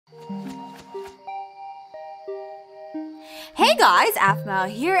Hey guys,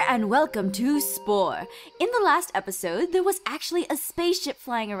 Aphling here and welcome to Spore. In the last episode, there was actually a spaceship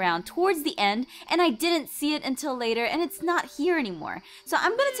flying around towards the end and I didn't see it until later and it's not here anymore. So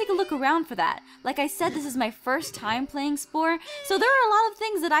I'm gonna take a look around for that. Like I said, this is my first time playing Spore, so there are a lot of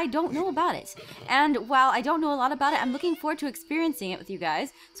things that I don't know about it. And while I don't know a lot about it, I'm looking forward to experiencing it with you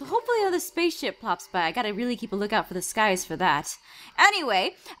guys. So hopefully another spaceship pops by. I gotta really keep a lookout for the skies for that.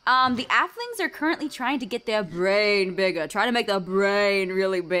 Anyway, the Aphlings are currently trying to get their brain bigger. Trying to make the brain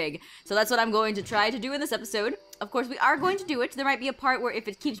really big. So that's what I'm going to try to do in this episode. Of course, we are going to do it. There might be a part where if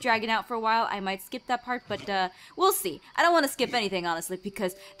it keeps dragging out for a while, I might skip that part, but we'll see. I don't want to skip anything, honestly,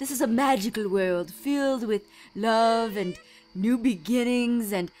 because this is a magical world filled with love and new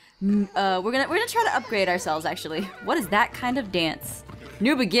beginnings, and we're gonna try to upgrade ourselves, actually. What is that kind of dance?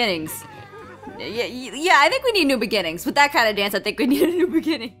 New beginnings. Yeah, I think we need new beginnings. With that kind of dance, I think we need a new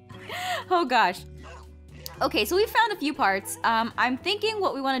beginning. Oh gosh. Okay, so we found a few parts. I'm thinking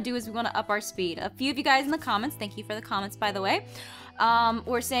what we want to do is we want to up our speed. A few of you guys in the comments, thank you for the comments, by the way,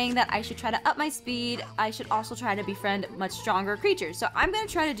 were saying that I should try to up my speed. I should also try to befriend much stronger creatures. So I'm going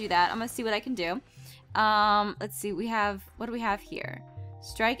to try to do that. I'm going to see what I can do. Let's see, what do we have here?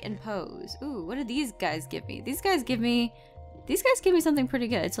 Strike and pose. Ooh, what do these guys give me? These guys give me something pretty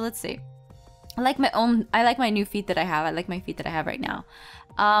good. So let's see. I like my new feat that I have. I like my feat that I have right now.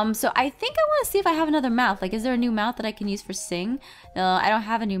 So I think I want to see if I have another mouth. Like, is there a new mouth that I can use for sing? No, I don't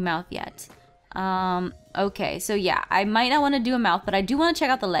have a new mouth yet. Okay, so yeah, I might not want to do a mouth, but I do want to check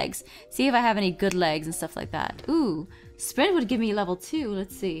out the legs. See if I have any good legs and stuff like that. Ooh, sprint would give me level 2.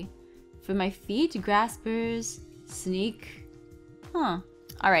 Let's see. For my feet, graspers, sneak. Huh.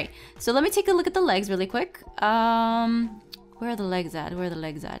 Alright, so let me take a look at the legs really quick. Where are the legs at? Where are the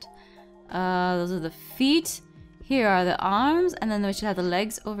legs at? Those are the feet. Here are the arms, and then we should have the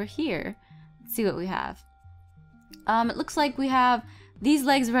legs over here. Let's see what we have. It looks like we have these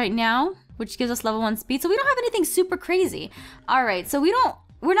legs right now, which gives us level 1 speed, so we don't have anything super crazy. Alright, so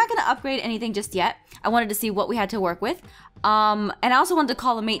we're not gonna upgrade anything just yet. I wanted to see what we had to work with. And I also wanted to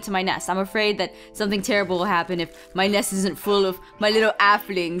call a mate to my nest. I'm afraid that something terrible will happen if my nest isn't full of my little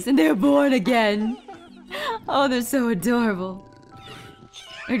Aphlings and they're born again. Oh, they're so adorable.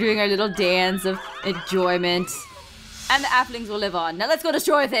 We're doing our little dance of enjoyment. And the Aphlings will live on. Now let's go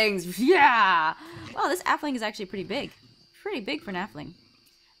destroy things! Yeah! Wow, this Aphling is actually pretty big. Pretty big for an Aphling.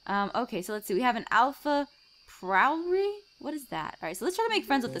 Okay, so let's see. We have an Alpha Prowlery? What is that? Alright, so let's try to make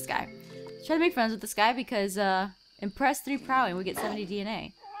friends with this guy. Let's try to make friends with this guy because, impress 3 prowling, we get 70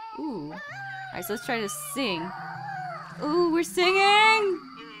 DNA. Ooh. Alright, so let's try to sing. Ooh, we're singing!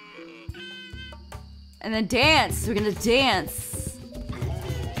 And then dance! We're gonna dance!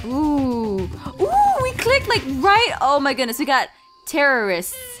 Ooh. Ooh, we clicked like right. Oh my goodness, we got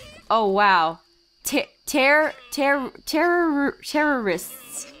terrorists. Oh wow. Terrorists.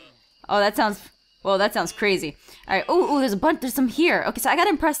 Oh, that sounds crazy. Alright, ooh, there's some here. Okay, so I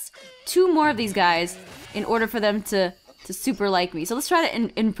gotta impress 2 more of these guys in order for them to super like me. So let's try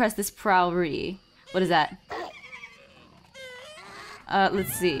to impress this prowlery. What is that?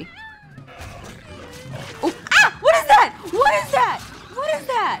 Let's see. Oh, ah! What is that? What is that? What is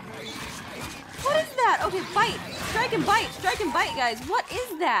that? What is that? Okay, bite. Strike and bite. Strike and bite, guys. What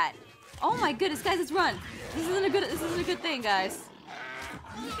is that? Oh my goodness, guys, let's run. This isn't a good thing, guys.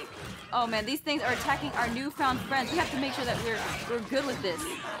 Oh man, these things are attacking our newfound friends. We have to make sure that we're good with this.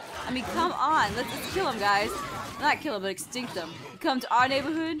 I mean, come on. Let's kill them, guys. Not kill them, but extinct them. Come to our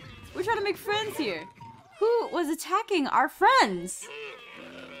neighborhood. We're trying to make friends here. Who was attacking our friends?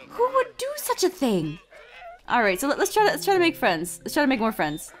 Who would do such a thing? Alright, so let's try to make friends. Let's try to make more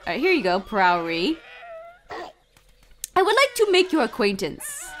friends. Alright, here you go, Prowlery. I would like to make your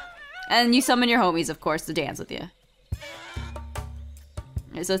acquaintance. And you summon your homies, of course, to dance with you.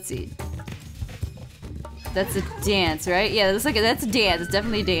 Alright, so let's see. That's a dance, right? Yeah, that's a dance. It's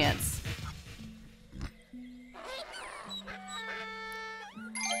definitely a dance.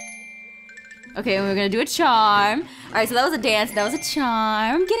 Okay, and we're gonna do a charm. Alright, so that was a dance. That was a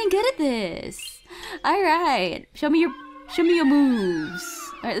charm. I'm getting good at this. Alright, show me your moves.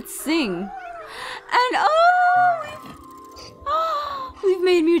 Alright, let's sing. And we've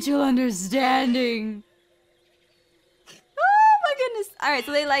made mutual understanding. Oh my goodness. Alright,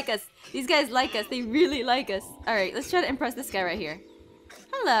 so they like us. These guys like us. They really like us. Alright, let's try to impress this guy right here.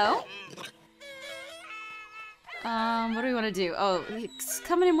 Hello. What do we want to do? Oh,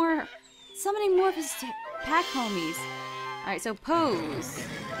 summoning more of his pack homies. Alright, so pose.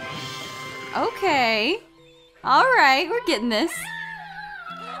 Okay. Alright, we're getting this.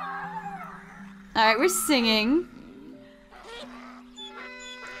 Alright, we're singing.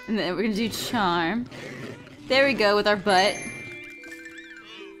 And then we're gonna do charm. There we go with our butt.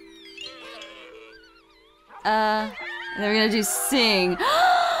 And then we're gonna do sing.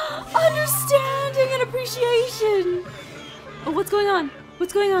 Understanding and appreciation. Oh, what's going on?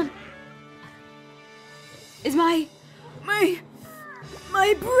 What's going on? Is my brain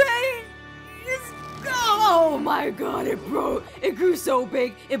is, oh my god, it broke. It grew so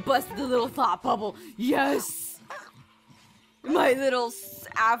big, it busted the little thought bubble. Yes! My little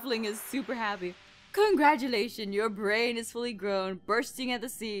Aphling is super happy. Congratulations, your brain is fully grown, bursting at the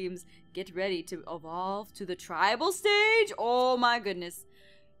seams. Get ready to evolve to the tribal stage. Oh my goodness.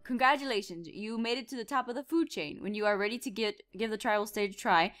 Congratulations, you made it to the top of the food chain. When you are ready to give the tribal stage a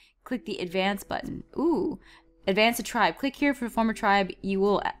try, click the advance button. Ooh, advance a tribe. Click here for form a tribe. You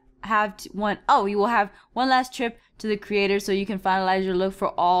will have one last trip to the creator so you can finalize your look for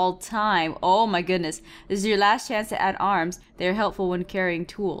all time. Oh my goodness. This is your last chance to add arms. They are helpful when carrying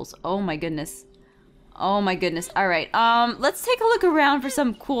tools. Oh my goodness. Oh my goodness. Alright, let's take a look around for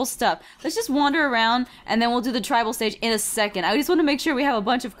some cool stuff. Let's just wander around and then we'll do the tribal stage in a second. I just want to make sure we have a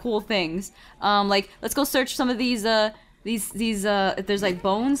bunch of cool things. Like, let's go search some of these, if there's like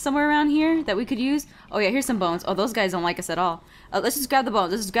bones somewhere around here that we could use. Oh yeah, here's some bones. Oh, those guys don't like us at all. Let's just grab the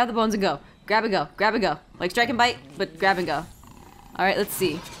bones. Let's just grab the bones and go. Grab and go. Grab and go. Like strike and bite, but grab and go. Alright, let's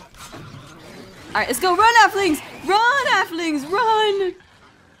see. Alright, let's go. Run, Aphlings! Run, Aphlings! Run!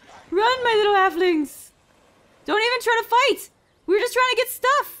 Run, my little Aphlings! Don't even try to fight! We're just trying to get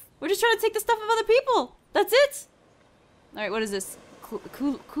stuff! We're just trying to take the stuff of other people! That's it! Alright, what is this?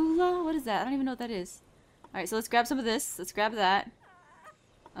 Kula? What is that? I don't even know what that is. Alright, so let's grab some of this. Let's grab that.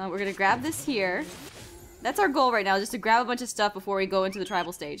 We're gonna grab this here. That's our goal right now, just to grab a bunch of stuff before we go into the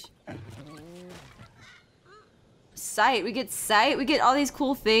tribal stage. Sight. We get sight. We get all these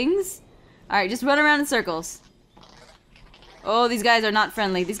cool things. Alright, just run around in circles. Oh, these guys are not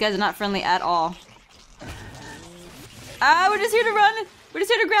friendly. These guys are not friendly at all. We're just here to run. We're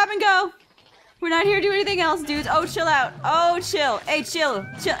just here to grab and go. We're not here to do anything else, dudes. Oh, chill out. Oh, chill. Hey, chill.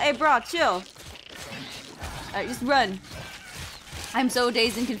 Chill. Hey, bro, chill. Alright, just run. I'm so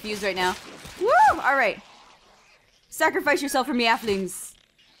dazed and confused right now. Woo! Alright. Sacrifice yourself for me, Aphlings.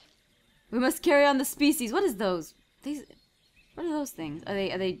 We must carry on the species. What is those? What are those things? Are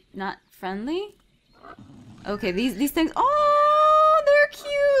they not friendly? Okay, these things. Oh, they're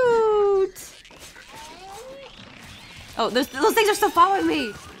cute. Oh, those things are still following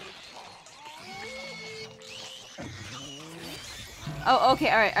me. Oh, okay,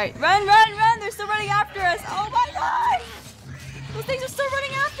 alright. Run, run, run! They're still running after us! Oh my god! Those things are still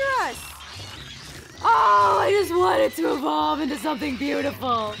running after us! Oh, I just wanted to evolve into something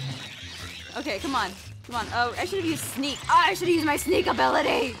beautiful! Okay, come on. Come on. Oh, I should have used sneak. Oh, I should have used my sneak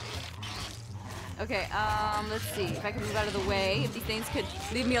ability! Okay, let's see. If I can move out of the way. If these things could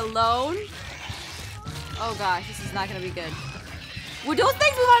leave me alone. Oh gosh, this is not gonna be good. Would those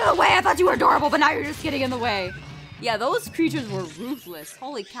things move out of the way? I thought you were adorable, but now you're just getting in the way. Yeah, those creatures were ruthless.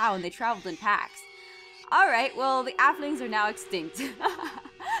 Holy cow, and they traveled in packs. Alright, well, the Aphlings are now extinct.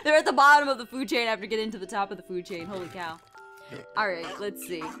 They're at the bottom of the food chain after getting to the top of the food chain. Holy cow. Alright, let's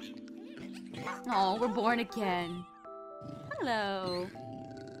see. Oh, we're born again. Hello.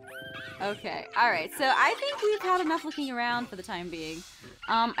 Okay, alright, so I think we've had enough looking around for the time being.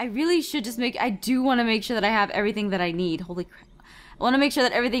 I really should just I do want to make sure that I have everything that I need. Holy crap. I want to make sure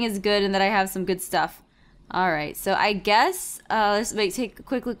that everything is good and that I have some good stuff. Alright, so I guess, let's take a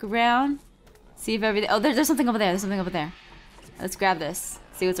quick look around. See if everything, oh, there's something over there, there's something over there. Let's grab this,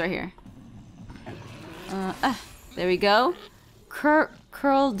 see what's right here. There we go.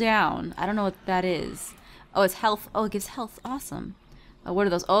 Curl down, I don't know what that is. Oh, it's health, oh, it gives health, awesome. Oh, what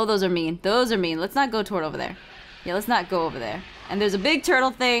are those? Oh, those are mean, those are mean. Let's not go toward over there. Yeah, let's not go over there. And there's a big turtle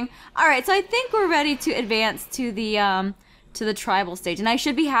thing. Alright, so I think we're ready to advance to the tribal stage. And I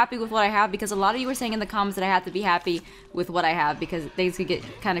should be happy with what I have because a lot of you were saying in the comments that I have to be happy with what I have because things could get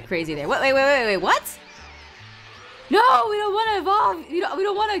kind of crazy there. Wait, what? No, we don't want to evolve. We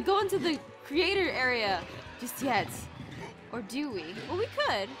don't want to go into the creator area just yet. Or do we? Well, we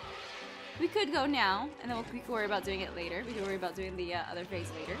could. We could go now, and then we can worry about doing it later. We can worry about doing the other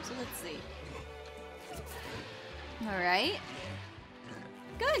phase later. So let's see. Alright.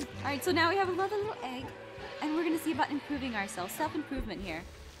 Good. Alright, so now we have another little egg. And we're gonna see about improving ourselves. Self-improvement here.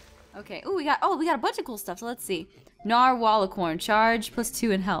 Okay. Ooh, we got a bunch of cool stuff. So let's see. Narwhalicorn. Charge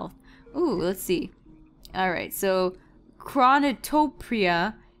 +2 in health. Ooh, let's see. Alright, so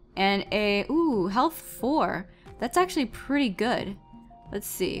Chronotopria and a health 4. That's actually pretty good. Let's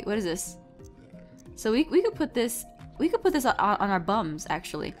see. What is this? So we could put this on our bums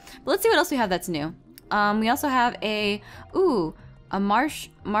actually. But let's see what else we have that's new. We also have a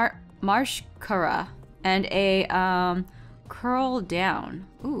marshkara and a curl down.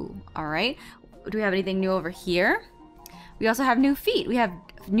 Ooh, all right. do we have anything new over here? We also have new feet. We have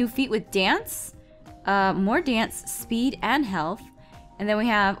new feet with dance, more dance, speed, and health. And then we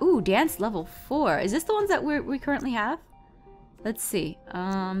have, ooh, dance level 4. Is this the ones that we currently have? Let's see.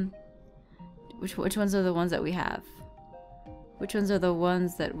 Which ones are the ones that we have? Which ones are the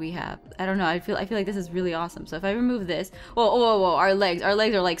ones that we have? I don't know. I feel like this is really awesome. So if I remove this, whoa, our legs are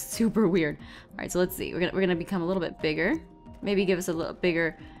like super weird. All right, so let's see. We're gonna become a little bit bigger. Maybe give us a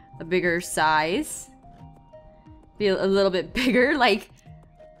bigger size. Be a little bit bigger, like.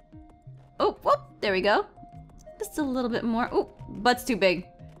 Oh, whoop! There we go. Just a little bit more. Oh, butt's too big.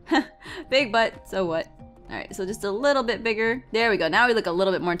 Big butt. So what? All right, so just a little bit bigger. There we go. Now we look a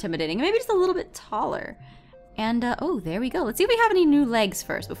little bit more intimidating. Maybe just a little bit taller. And, oh, there we go. Let's see if we have any new legs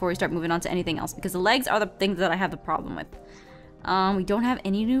first before we start moving on to anything else. Because the legs are the things that I have the problem with. We don't have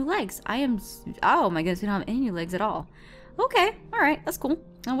any new legs. Oh my goodness, we don't have any new legs at all. Okay, alright, that's cool.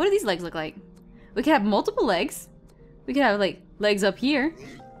 Now, what do these legs look like? We could have multiple legs. We could have, like, legs up here.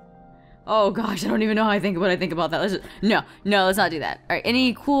 Oh gosh, I don't even know what I think about that. No, let's not do that. Alright,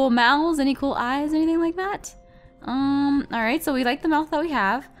 any cool mouths? Any cool eyes? Anything like that? Alright, so we like the mouth that we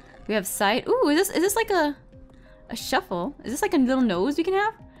have. We have sight. Ooh, is this like a shuffle? Is this like a little nose we can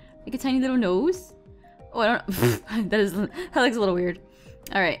have? Like a tiny little nose? Oh, I don't that looks a little weird.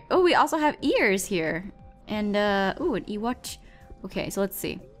 Alright. Oh, we also have ears here. And, ooh, an e-watch. Okay, so let's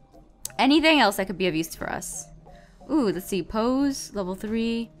see. Anything else that could be of use for us? Ooh, let's see. Pose, level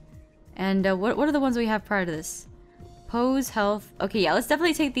 3. And, what are the ones we have prior to this? Pose, health. Okay, yeah, let's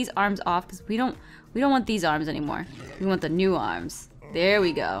definitely take these arms off because we don't want these arms anymore. We want the new arms. There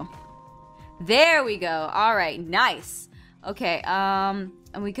we go. There we go. All right, nice. Okay, and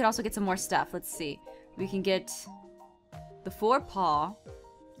we could also get some more stuff. Let's see. We can get the 4 paw,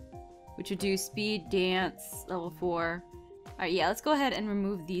 which would do speed, dance, level 4. All right, yeah, let's go ahead and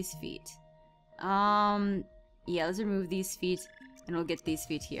remove these feet. Yeah, let's remove these feet, and we'll get these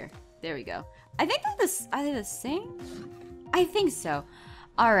feet here. There we go. I think are they the same? I think so.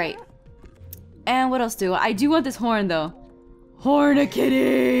 All right. And what else I do want this horn though.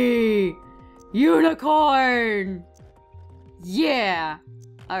 Horn-a-kitty! Unicorn! Yeah!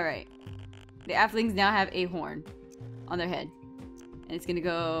 Alright. The Aphlings now have a horn on their head. And it's gonna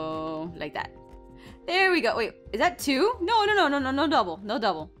go like that. There we go. Wait, is that 2? No double. No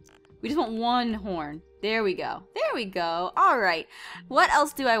double. We just want 1 horn. There we go. There we go. Alright. What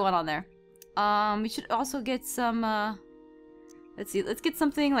else do I want on there? We should also get some, let's see. Let's get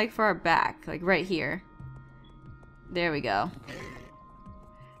something like for our back. Like right here. There we go.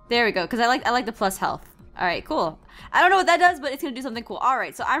 There we go, because I like the plus health. Alright, cool. I don't know what that does, but it's gonna do something cool.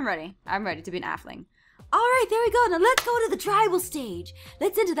 Alright, so I'm ready. I'm ready to be an Aphling. Alright, there we go. Now let's go to the tribal stage.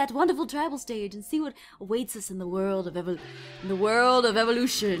 Let's enter that wonderful tribal stage and see what awaits us in the world of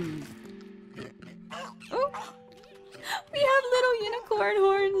evolution. Oh. We have little unicorn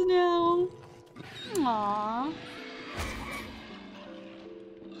horns now. Aww.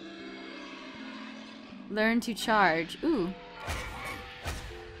 Learn to charge. Ooh.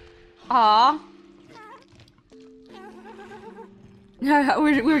 Aww.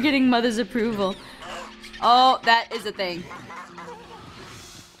 We're getting mother's approval. Oh, that is a thing.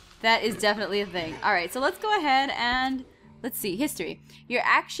 That is definitely a thing. Alright, so let's go ahead and let's see. History. Your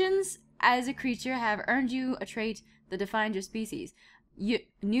actions as a creature have earned you a trait that defines your species. New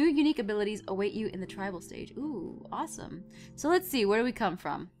unique abilities await you in the tribal stage. Ooh, awesome. So let's see. Where do we come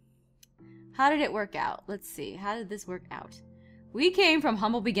from? How did it work out? Let's see. How did this work out? We came from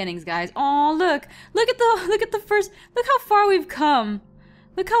humble beginnings, guys. Oh, look at the first. Look how far we've come.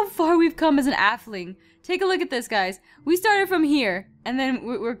 Look how far we've come as an Aphling. Take a look at this, guys. We started from here, and then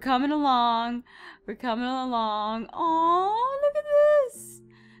we're coming along. We're coming along. Oh, look at this.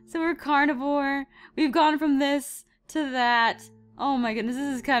 So we're carnivore. We've gone from this to that. Oh my goodness,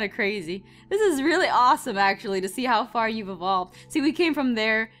 this is kind of crazy. This is really awesome, actually, to see how far you've evolved. See, we came from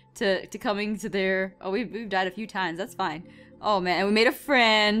there to coming to there. Oh, we've died a few times. That's fine. Oh man, and we made a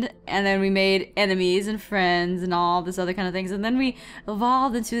friend, and then we made enemies and friends and all this other kind of things, and then we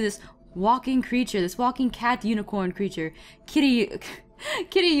evolved into this walking creature, this walking cat unicorn creature. Kitty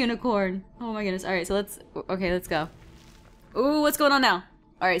unicorn. Oh my goodness. Alright, so let's go. Ooh, what's going on now?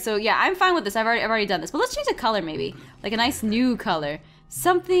 Alright, so yeah, I'm fine with this. I've already done this. But let's change the color maybe. Like a nice new color.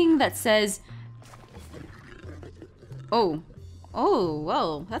 Something that says... Oh,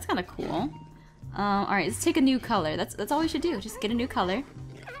 whoa, that's kind of cool. Alright, let's take a new color. That's all we should do. Just get a new color.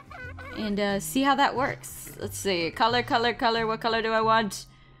 And see how that works. Let's see. Color. What color do I want?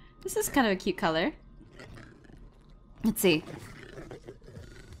 This is kind of a cute color. Let's see.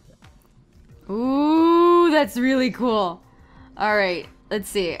 Ooh, that's really cool. Alright, let's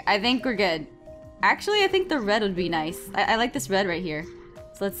see. I think we're good. Actually, I think the red would be nice. I like this red right here.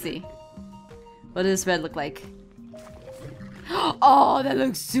 So let's see. What does this red look like? Oh, that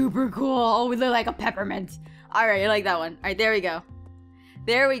looks super cool. Oh, we look like a peppermint. Alright, I like that one. Alright, there we go.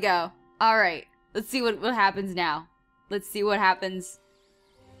 There we go. Alright. Let's see what happens now. Let's see what happens.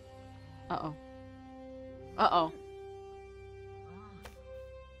 Uh-oh. Uh-oh.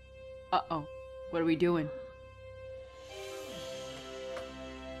 Uh-oh. What are we doing?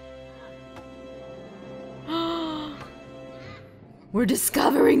 We're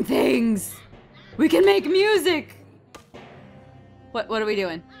discovering things! We can make music! What are we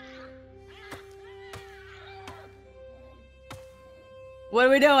doing? What are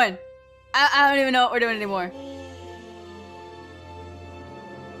we doing? I don't even know what we're doing anymore.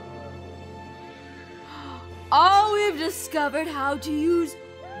 Oh, we've discovered how to use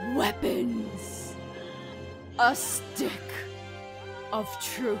weapons. A stick of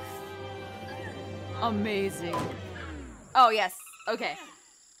truth. Amazing. Oh, yes. Okay.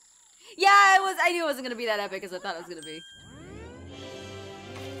 Yeah, I knew it wasn't gonna be that epic as I thought it was gonna be.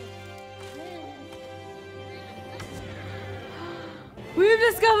 We've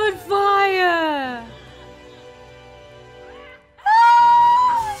discovered fire!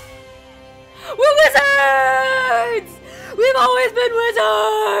 Ah! We're wizards! We've always been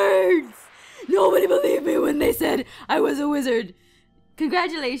wizards! Nobody believed me when they said I was a wizard.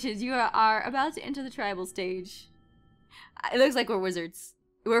 Congratulations, you are about to enter the tribal stage. It looks like we're wizards.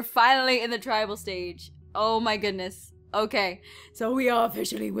 We're finally in the tribal stage. Oh my goodness. Okay, so we are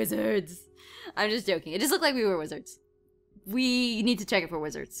officially wizards. I'm just joking. It just looked like we were wizards. We need to check if we're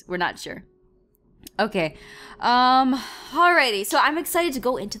wizards. We're not sure. Okay. Alrighty. So I'm excited to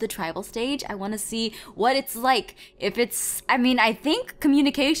go into the tribal stage. I want to see what it's like. If it's, I mean, I think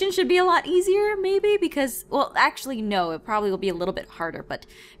communication should be a lot easier, maybe, because, well, actually, no, it probably will be a little bit harder, but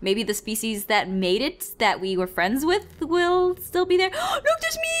maybe the species that made it, that we were friends with, will still be there. Oh, look,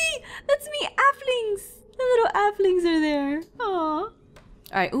 there's me! That's me, Aphlings! The little Aphlings are there. Aww.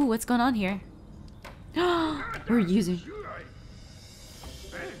 Alright, ooh, what's going on here? We're using...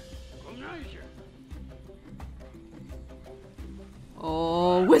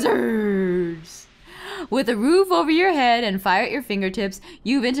 Oh, wizards! With a roof over your head and fire at your fingertips,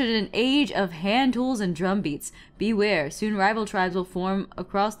 you've entered an age of hand tools and drum beats. Beware, soon rival tribes will form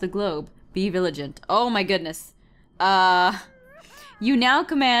across the globe. Be vigilant. Oh my goodness. You now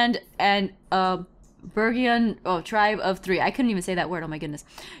command an, Bergian tribe of 3. I couldn't even say that word, oh my goodness.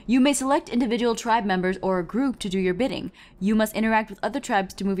 You may select individual tribe members or a group to do your bidding. You must interact with other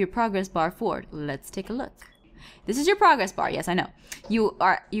tribes to move your progress bar forward. Let's take a look. This is your progress bar, yes I know.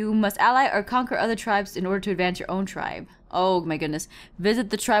 You must ally or conquer other tribes in order to advance your own tribe. Oh my goodness. Visit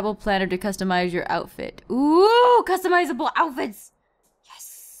the tribal planner to customize your outfit. Ooh, customizable outfits!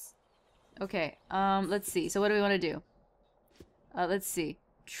 Yes! Okay, let's see. So what do we want to do? Let's see.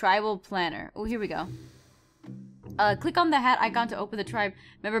 Tribal planner. Oh, here we go. Click on the hat icon to open the tribe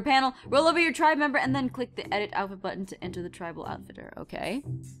member panel. Roll over your tribe member and then click the edit outfit button to enter the tribal outfitter. Okay.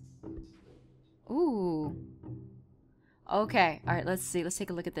 Ooh. Okay. Alright, let's see. Let's take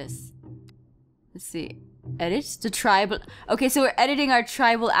a look at this. Let's see. Edit the tribal... Okay, so we're editing our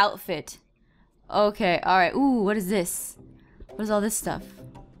tribal outfit. Okay, alright. Ooh, what is this? What is all this stuff?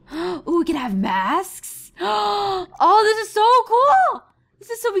 Ooh, we can have masks? Oh, this is so cool! This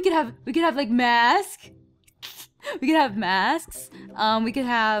is so we could have like masks. We could have masks. We could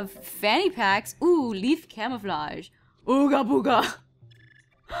have fanny packs. Ooh, leaf camouflage. Ooga booga.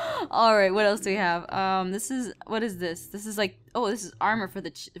 Alright, what else do we have? What is this? This is like, oh, this is armor for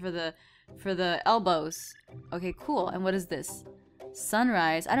the elbows. Okay, cool. And what is this?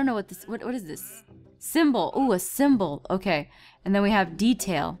 Sunrise. I don't know what this, what is this? Symbol. Ooh, a symbol. Okay. And then we have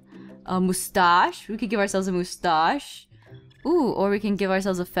detail. A mustache. We could give ourselves a mustache. Ooh, or we can give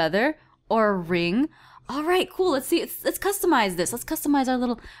ourselves a feather or a ring. Alright, cool. Let's see. Let's customize this. Let's customize our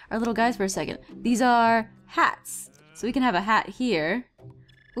little guys for a second. These are hats. So we can have a hat here.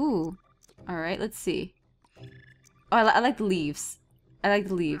 Ooh. Alright, let's see. Oh, I like the leaves. I like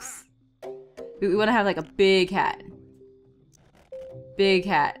the leaves. We want to have like a big hat. Big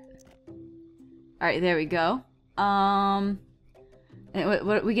hat. Alright, there we go. And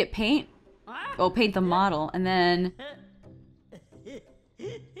what we get paint? Oh, paint the model. And then...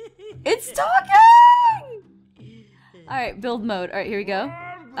 It's talking! Alright, build mode. Alright, here we go.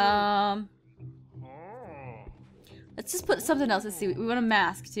 Let's just put something else. Let's see. We want a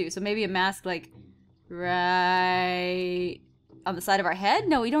mask too. So maybe a mask like right on the side of our head?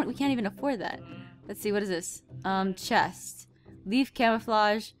 No, we can't even afford that. Let's see, what is this? Chest. Leaf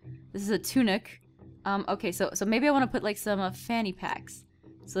camouflage. This is a tunic. Okay, so maybe I want to put like some fanny packs.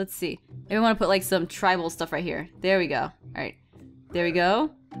 So let's see. Maybe I want to put like some tribal stuff right here. There we go. Alright. There we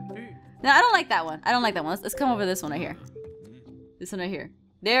go. No, I don't like that one. I don't like that one. Let's come over this one right here. This one right here.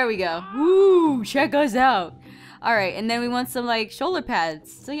 There we go. Woo! Check us out. Alright, and then we want some like shoulder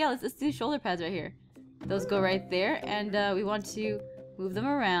pads. So yeah, let's do shoulder pads right here. Those go right there. And we want to move them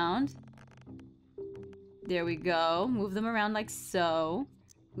around. There we go. Move them around like so.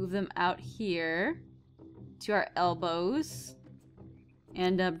 Move them out here to our elbows.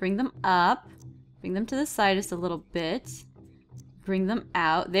 And bring them up. Bring them to the side just a little bit. Bring them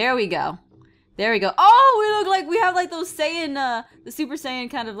out. There we go. There we go. Oh, we look like we have like those Saiyan, the Super Saiyan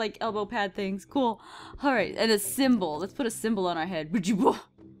kind of like elbow pad things. Cool. Alright, and a symbol. Let's put a symbol on our head.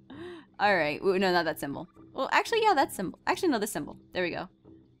 Alright, no, not that symbol. Well, actually, yeah, that symbol. Actually, no, this symbol. There we go.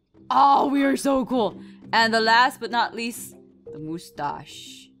 Oh, we are so cool. And the last but not least, the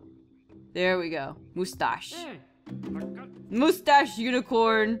mustache. There we go. Mustache. Mustache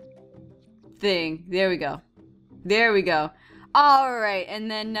unicorn thing. There we go. There we go. Alright, and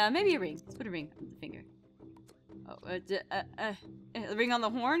then maybe a ring. Let's put a ring on the finger. Oh, the ring on the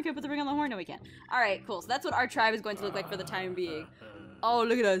horn? Can I put the ring on the horn? No, we can't. Alright, cool. So that's what our tribe is going to look like for the time being. Oh,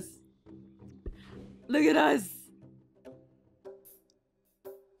 look at us. Look at us.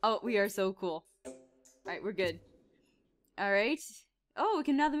 Oh, we are so cool. Alright, we're good. Alright. Oh, we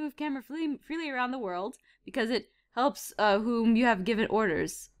can now move camera freely around the world because it helps whom you have given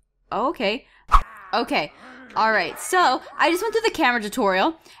orders. Oh, okay. Okay. Alright, so I just went through the camera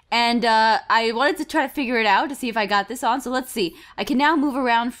tutorial and I wanted to try to figure it out to see if I got this on. So let's see. I can now move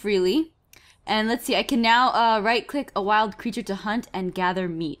around freely. And let's see. I can now right click a wild creature to hunt and gather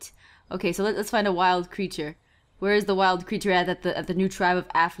meat. Okay, so let's find a wild creature. Where is the wild creature at the new tribe of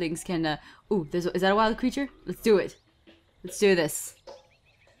Aphlings can ooh, is that a wild creature? Let's do it. Let's do this.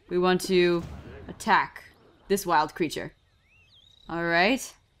 We want to attack this wild creature.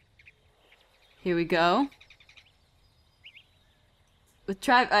 Alright. Here we go. With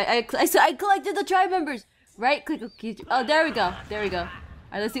tribe, I collected the tribe members. Right click. Oh, there we go. There we go. All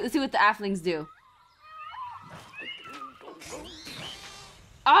right, let's see what the Aphlings do.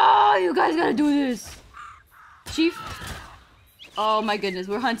 Oh, you guys gotta do this, Chief. Oh my goodness,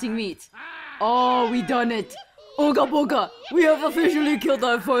 we're hunting meat. Oh, we done it. OOGA BOOGA. We have officially killed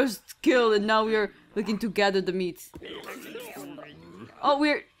our first kill, and now we are looking to gather the meat. Oh,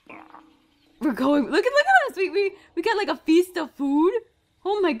 we're going. Look at us. We got like a feast of food.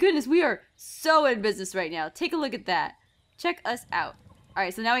 Oh my goodness, we are so in business right now. Take a look at that. Check us out.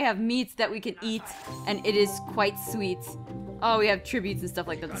 Alright, so now we have meats that we can eat, and it is quite sweet. Oh, we have tributes and stuff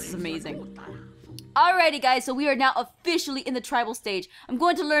like that. This is amazing. Alrighty guys, so we are now officially in the tribal stage. I'm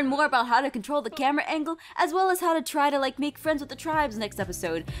going to learn more about how to control the camera angle, as well as how to try to like make friends with the tribes next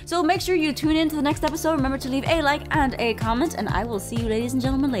episode. So make sure you tune in to the next episode. Remember to leave a like and a comment, and I will see you ladies and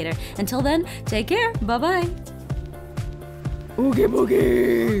gentlemen later. Until then, take care. Bye-bye. Oogie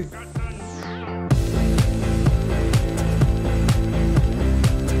boogie!